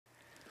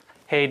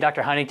Hey,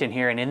 Dr. Huntington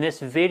here, and in this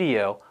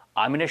video,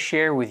 I'm going to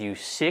share with you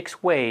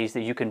 6 ways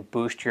that you can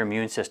boost your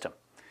immune system.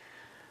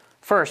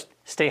 First,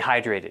 stay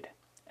hydrated.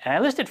 And I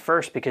listed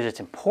first because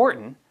it's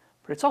important,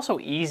 but it's also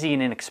easy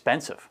and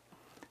inexpensive.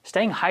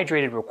 Staying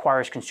hydrated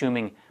requires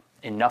consuming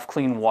enough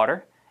clean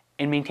water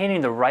and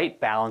maintaining the right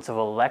balance of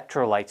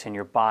electrolytes in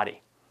your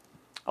body.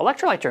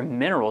 Electrolytes are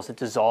minerals that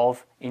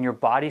dissolve in your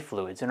body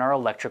fluids and are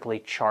electrically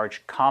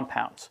charged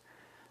compounds.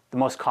 The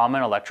most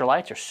common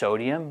electrolytes are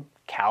sodium,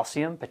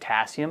 calcium,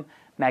 potassium,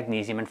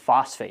 magnesium, and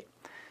phosphate.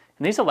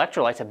 And these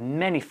electrolytes have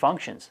many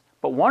functions,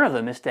 but one of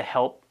them is to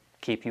help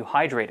keep you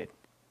hydrated.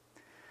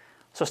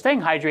 So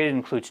staying hydrated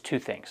includes 2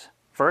 things.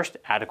 First,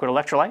 adequate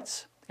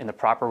electrolytes in the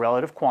proper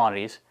relative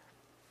quantities,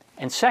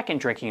 and second,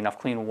 drinking enough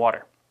clean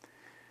water.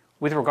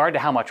 With regard to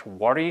how much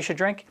water you should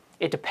drink,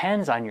 it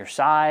depends on your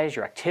size,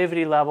 your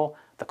activity level,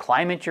 the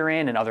climate you're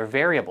in, and other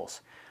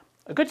variables.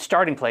 A good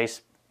starting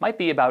place might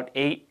be about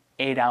 8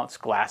 8-ounce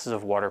glasses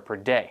of water per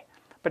day.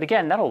 But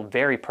again, that'll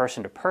vary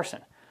person to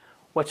person.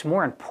 What's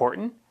more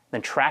important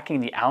than tracking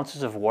the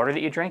ounces of water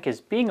that you drink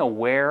is being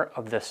aware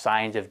of the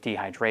signs of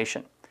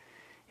dehydration.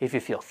 If you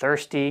feel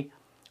thirsty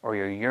or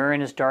your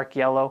urine is dark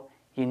yellow,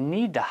 you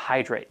need to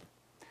hydrate.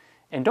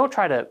 And don't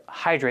try to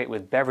hydrate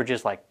with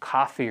beverages like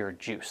coffee or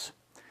juice.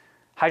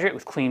 Hydrate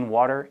with clean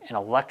water and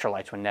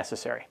electrolytes when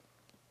necessary.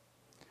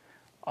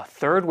 A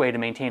third way to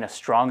maintain a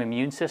strong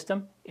immune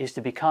system is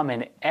to become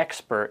an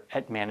expert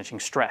at managing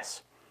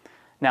stress.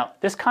 Now,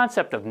 this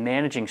concept of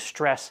managing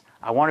stress,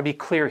 I want to be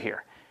clear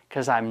here,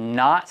 because I'm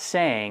not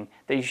saying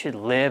that you should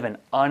live an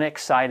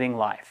unexciting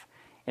life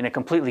in a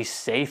completely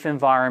safe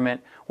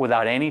environment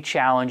without any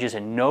challenges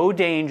and no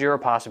danger or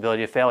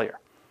possibility of failure.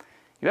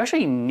 You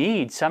actually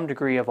need some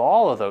degree of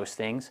all of those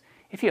things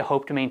if you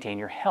hope to maintain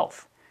your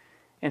health.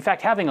 In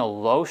fact, having a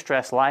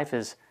low-stress life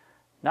is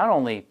not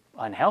only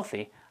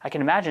unhealthy, I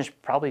can imagine it's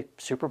probably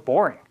super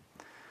boring.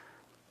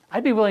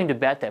 I'd be willing to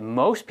bet that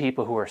most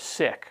people who are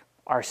sick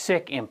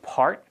in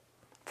part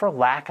for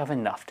lack of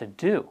enough to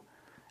do,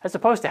 as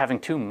opposed to having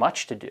too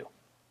much to do.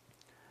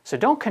 So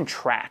don't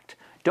contract,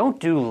 don't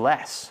do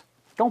less,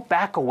 don't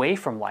back away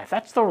from life.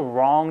 That's the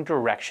wrong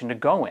direction to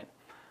go in,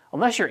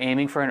 unless you're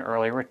aiming for an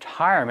early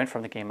retirement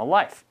from the game of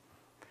life.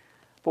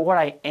 But what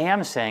I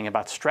am saying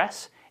about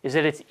stress is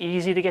that it's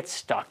easy to get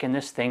stuck in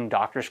this thing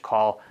doctors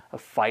call a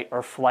fight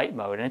or flight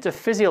mode, and it's a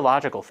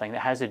physiological thing that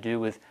has to do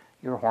with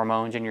your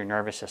hormones and your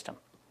nervous system.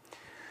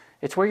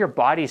 It's where your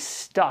body's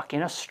stuck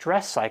in a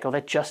stress cycle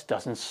that just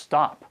doesn't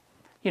stop.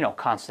 You know,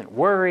 constant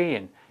worry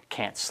and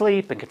can't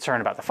sleep and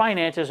concern about the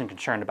finances and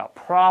concerned about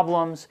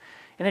problems,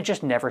 and it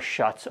just never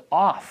shuts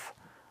off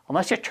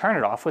unless you turn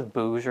it off with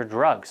booze or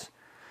drugs.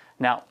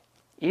 Now,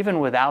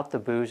 even without the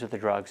booze or the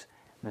drugs,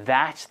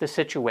 that's the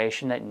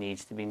situation that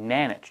needs to be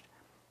managed,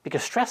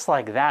 because stress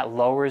like that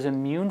lowers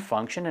immune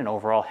function and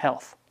overall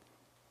health.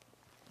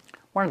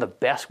 One of the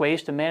best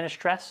ways to manage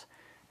stress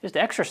is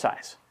to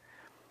exercise.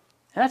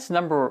 And that's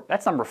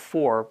number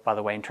 4, by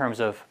the way, in terms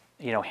of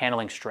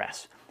handling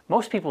stress.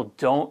 Most people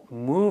don't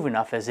move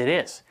enough as it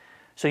is.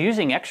 So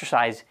using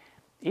exercise,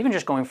 even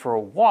just going for a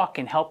walk,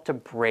 can help to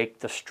break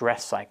the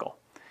stress cycle.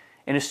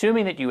 And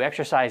assuming that you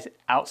exercise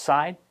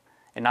outside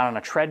and not on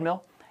a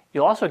treadmill,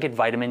 you'll also get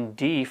vitamin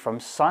D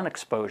from sun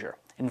exposure.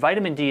 And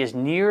vitamin D is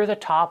near the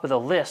top of the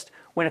list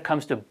when it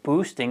comes to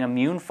boosting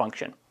immune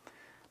function.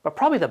 But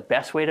probably the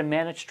best way to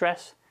manage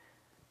stress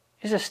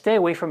is to stay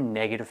away from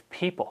negative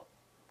people.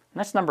 And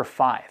that's number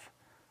 5.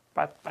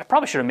 But I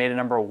probably should have made it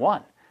number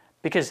 1,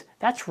 because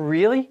that's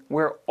really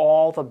where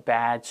all the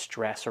bad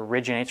stress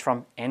originates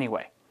from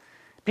anyway.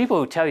 People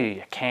who tell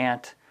you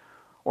can't,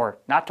 or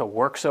not to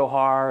work so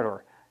hard,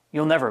 or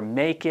you'll never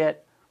make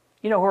it,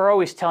 who are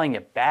always telling you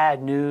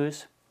bad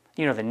news,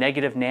 the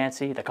negative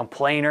Nancy, the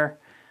complainer.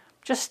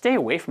 Just stay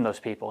away from those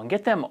people and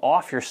get them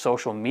off your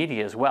social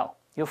media as well.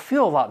 You'll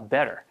feel a lot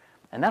better,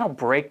 and that'll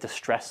break the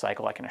stress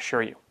cycle, I can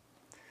assure you.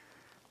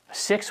 A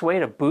 6th way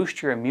to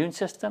boost your immune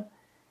system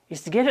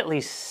is to get at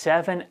least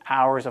 7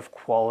 hours of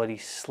quality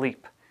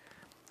sleep.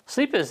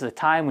 Sleep is the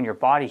time when your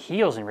body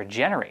heals and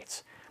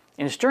regenerates,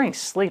 and it's during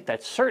sleep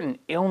that certain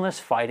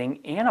illness-fighting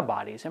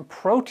antibodies and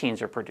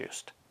proteins are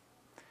produced.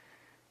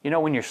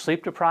 When you're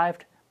sleep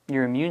deprived,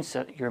 your immune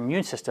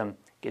system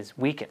is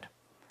weakened.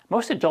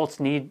 Most adults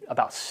need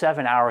about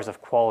 7 hours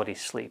of quality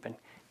sleep, and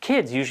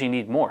kids usually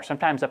need more,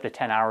 sometimes up to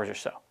 10 hours or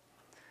so.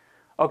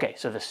 Okay,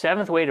 so the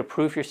 7th way to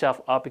proof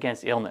yourself up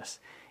against illness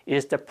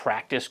is to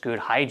practice good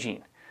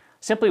hygiene.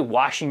 Simply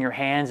washing your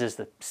hands is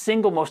the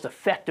single most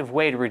effective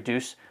way to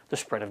reduce the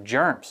spread of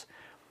germs.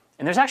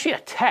 And there's actually a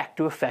tech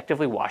to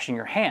effectively washing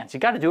your hands. You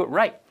got to do it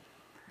right.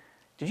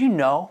 Did you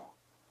know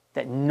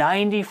that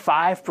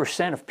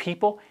 95% of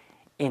people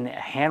in a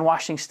hand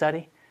washing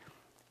study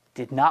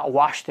did not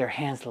wash their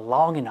hands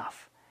long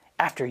enough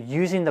after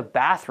using the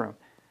bathroom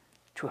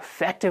to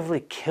effectively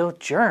kill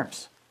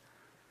germs?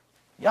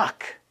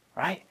 Yuck,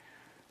 right?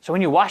 So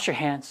when you wash your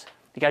hands,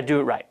 you got to do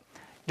it right.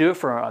 Do it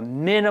for a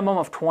minimum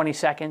of 20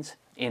 seconds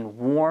in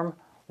warm,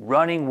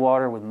 running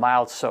water with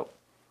mild soap.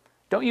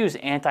 Don't use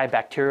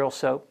antibacterial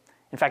soap.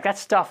 In fact, that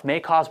stuff may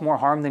cause more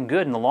harm than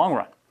good in the long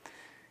run.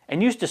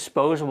 and use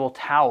disposable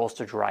towels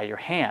to dry your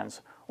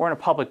hands, or in a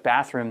public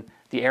bathroom,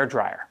 the air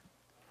dryer.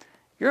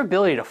 Your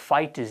ability to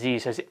fight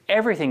disease has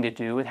everything to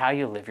do with how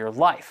you live your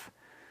life.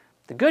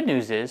 The good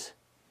news is,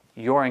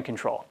 you're in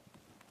control.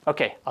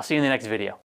 Okay, I'll see you in the next video.